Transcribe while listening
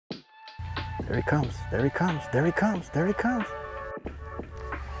There he comes, there he comes, there he comes, there he comes.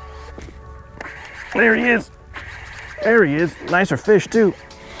 There he is. There he is. Nicer fish too.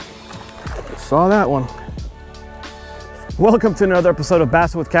 Saw that one. Welcome to another episode of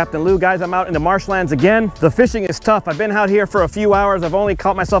Bassing with Captain Lou. Guys, I'm out in the marshlands again. The fishing is tough. I've been out here for a few hours. I've only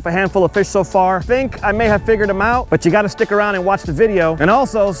caught myself a handful of fish so far. I think I may have figured them out, but you got to stick around and watch the video. And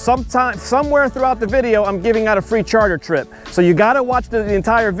also, somewhere throughout the video, I'm giving out a free charter trip. So you got to watch the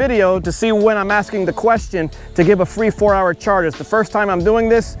entire video to see when I'm asking the question to give a free 4-hour charter. It's the first time I'm doing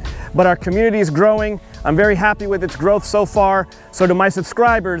this, but our community is growing. I'm very happy with its growth so far. So to my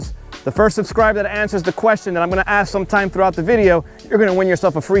subscribers, the first subscriber that answers the question that I'm going to ask sometime throughout the video, you're going to win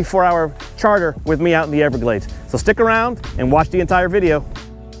yourself a free 4-hour charter with me out in the Everglades. So stick around and watch the entire video.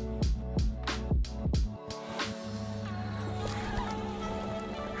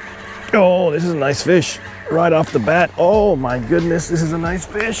 Oh, this is a nice fish right off the bat. Oh my goodness, this is a nice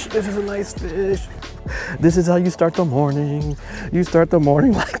fish. This is a nice fish. This is how you start the morning. You start the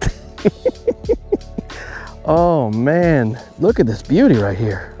morning like that. Oh man, look at this beauty right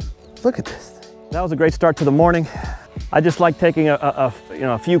here. Look at this. That was a great start to the morning. I just like taking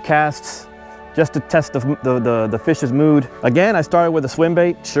a few casts just to test the fish's mood. Again, I started with a swim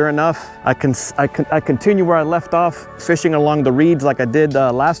bait. Sure enough, I continue where I left off, fishing along the reeds like I did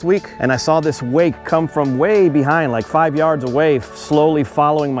last week. And I saw this wake come from way behind, like 5 yards away, slowly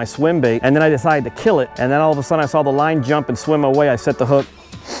following my swim bait. And then I decided to kill it. And then all of a sudden I saw the line jump and swim away. I set the hook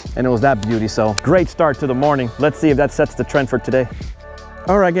and it was that beauty. So great start to the morning. Let's see if that sets the trend for today.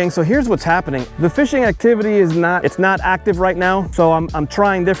 All right, gang, so here's what's happening. The fishing activity is not active right now, so I'm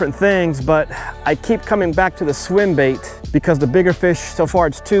trying different things, but I keep coming back to the swim bait because the bigger fish, so far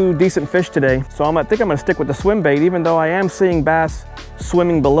it's 2 decent fish today. So I think I'm gonna stick with the swim bait, even though I am seeing bass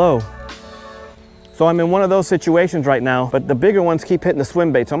swimming below. So I'm in one of those situations right now, but the bigger ones keep hitting the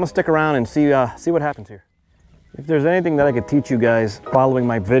swim bait, so I'm gonna stick around and see what happens here. If there's anything that I could teach you guys following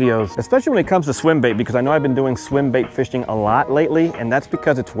my videos, especially when it comes to swim bait, because I know I've been doing swim bait fishing a lot lately, and that's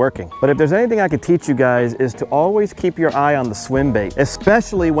because it's working. But if there's anything I could teach you guys is to always keep your eye on the swim bait,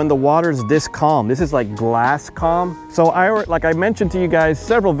 especially when the water's this calm. This is like glass calm. So like I mentioned to you guys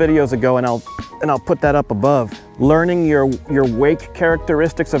several videos ago, and I'll put that up above, learning your wake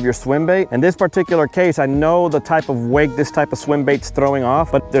characteristics of your swim bait. In this particular case, I know the type of wake this type of swim bait's throwing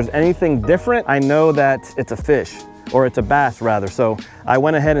off, but if there's anything different, I know that it's a fish, or it's a bass rather. So I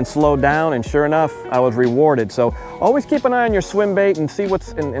went ahead and slowed down, and sure enough, I was rewarded. So always keep an eye on your swim bait and see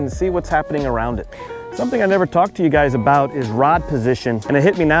what's happening around it. Something I never talked to you guys about is rod position, and it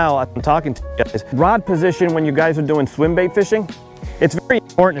hit me now I'm talking to you guys. Rod position when you guys are doing swim bait fishing, it's very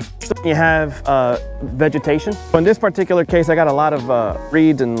important, especially when you have vegetation. So in this particular case, I got a lot of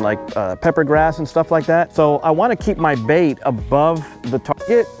reeds and like pepper grass and stuff like that. So I want to keep my bait above the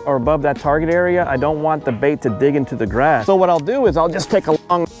target or above that target area. I don't want the bait to dig into the grass. So what I'll do is I'll just take a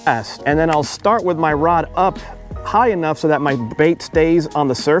long cast, and then I'll start with my rod up high enough so that my bait stays on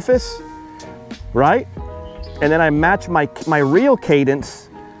the surface, right? And then I match my reel cadence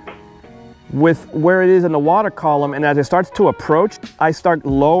with where it is in the water column, and as it starts to approach, I start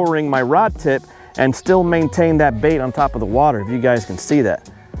lowering my rod tip and still maintain that bait on top of the water, if you guys can see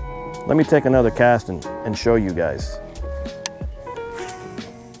that. Let me take another cast and show you guys.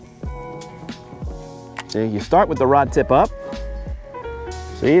 See, you start with the rod tip up.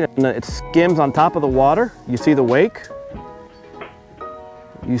 See, and it skims on top of the water. You see the wake.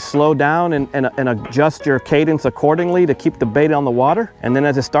 You slow down and adjust your cadence accordingly to keep the bait on the water. And then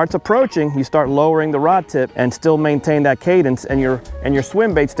as it starts approaching, you start lowering the rod tip and still maintain that cadence, and your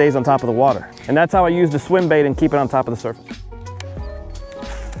swim bait stays on top of the water. And that's how I use the swim bait and keep it on top of the surface.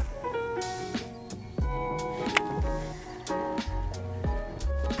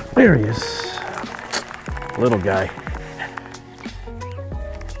 There he is, little guy.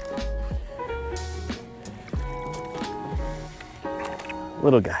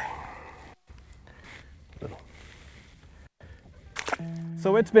 Little guy. Little.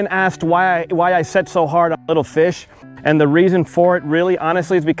 So it's been asked why I set so hard on little fish, and the reason for it really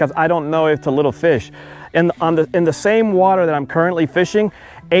honestly is because I don't know if it's a little fish. In the same water that I'm currently fishing,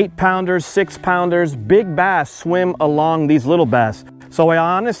 8-pounders, 6-pounders, big bass swim along these little bass. So I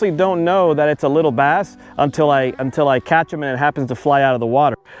honestly don't know that it's a little bass until I catch them and it happens to fly out of the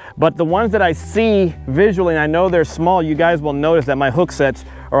water. But the ones that I see visually, and I know they're small, you guys will notice that my hook sets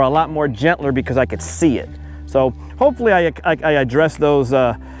are a lot more gentler because I could see it. So hopefully I addressed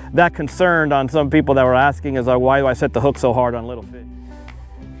that concern on some people that were asking is why do I set the hook so hard on little fish.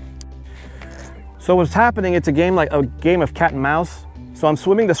 So what's happening, it's a game of cat and mouse. So I'm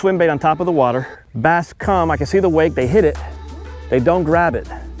swimming the swim bait on top of the water. Bass come, I can see the wake, they hit it. They don't grab it.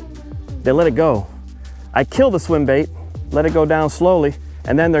 they let it go. I kill the swim bait, let it go down slowly,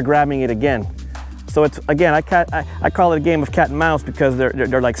 and then they're grabbing it again. So it's, again, I call it a game of cat and mouse because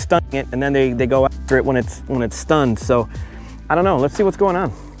they're like stunning it, and then they go after it when it's stunned. So I don't know, let's see what's going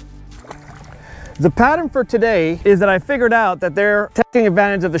on. The pattern for today is that I figured out that they're taking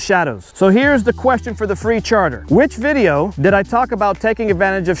advantage of the shadows. So here's the question for the free charter. Which video did I talk about taking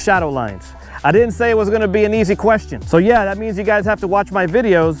advantage of shadow lines? I didn't say it was gonna be an easy question. So yeah, that means you guys have to watch my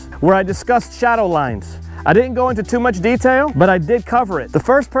videos where I discussed shadow lines. I didn't go into too much detail, but I did cover it. The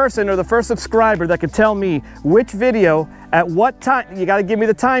first person or the first subscriber that could tell me which video, at what time, you gotta give me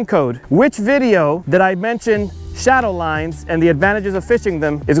the time code, which video did I mention shadow lines and the advantages of fishing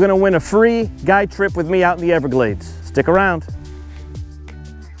them is gonna win a free guide trip with me out in the Everglades. Stick around.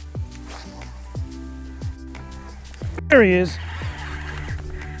 There he is.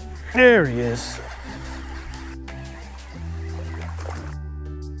 There he is.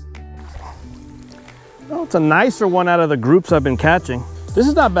 Oh, it's a nicer one out of the groups I've been catching. This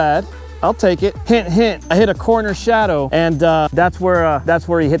is not bad. I'll take it. Hint, hint. I hit a corner shadow, and that's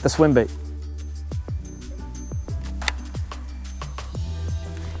where he hit the swim bait.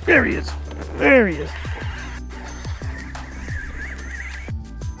 There he is. There he is.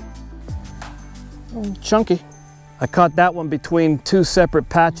 Oh, chunky. I caught that one between two separate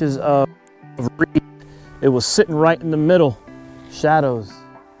patches of reed. It was sitting right in the middle. Shadows.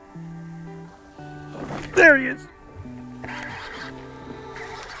 There he is.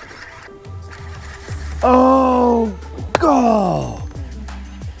 Oh, go.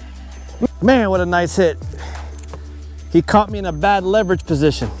 Man, what a nice hit. He caught me in a bad leverage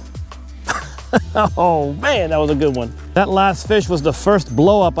position. Oh man, that was a good one. That last fish was the first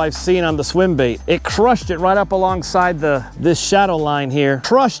blow up I've seen on the swim bait. It crushed it right up alongside this shadow line here.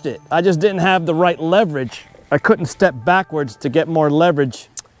 Crushed it. I just didn't have the right leverage. I couldn't step backwards to get more leverage,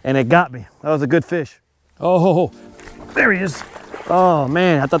 and it got me. That was a good fish. Oh, there he is. Oh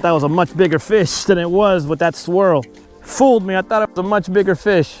man, I thought that was a much bigger fish than it was with that swirl. Fooled me, I thought it was a much bigger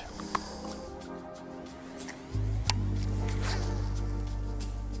fish.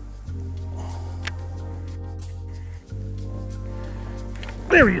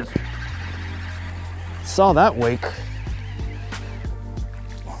 There he is. Saw that wake.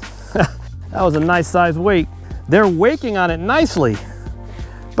 That was a nice size wake. They're waking on it nicely,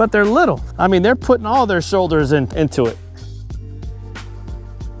 but they're little. I mean, they're putting all their shoulders into it.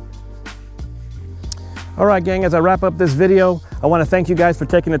 All right, gang, as I wrap up this video, I want to thank you guys for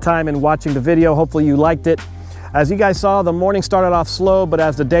taking the time and watching the video. Hopefully you liked it. As you guys saw, the morning started off slow, but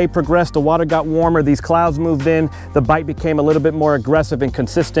as the day progressed, the water got warmer, these clouds moved in, the bite became a little bit more aggressive and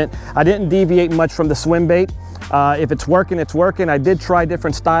consistent. I didn't deviate much from the swim bait. If it's working, it's working. I did try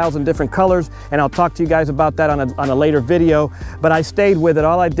different styles and different colors, and I'll talk to you guys about that on a later video, but I stayed with it.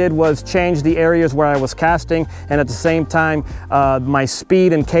 All I did was change the areas where I was casting, and at the same time, my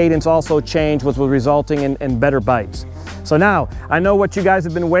speed and cadence also changed, which was resulting in better bites. So now, I know what you guys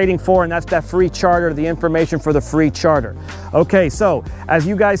have been waiting for, and that's that free charter, the information for the free charter. Okay, so as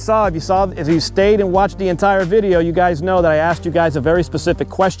you guys saw, if you stayed and watched the entire video, you guys know that I asked you guys a very specific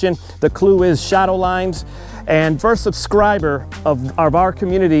question. The clue is shadow lines. And first subscriber of our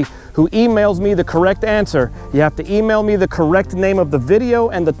community who emails me the correct answer, you have to email me the correct name of the video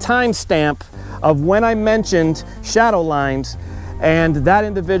and the timestamp of when I mentioned shadow lines, and that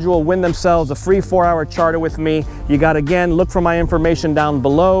individual will win themselves a free 4-hour charter with me. You got, again, look for my information down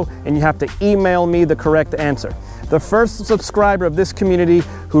below, and you have to email me the correct answer. The first subscriber of this community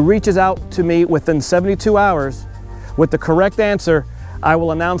who reaches out to me within 72 hours with the correct answer, I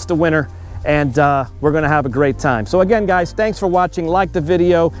will announce the winner, and we're gonna have a great time. So again, guys, thanks for watching. Like the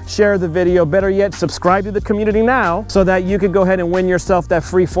video, share the video, better yet, subscribe to the community now so that you can go ahead and win yourself that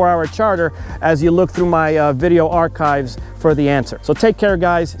free 4-hour charter as you look through my video archives for the answer. So take care,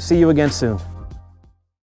 guys. See you again soon.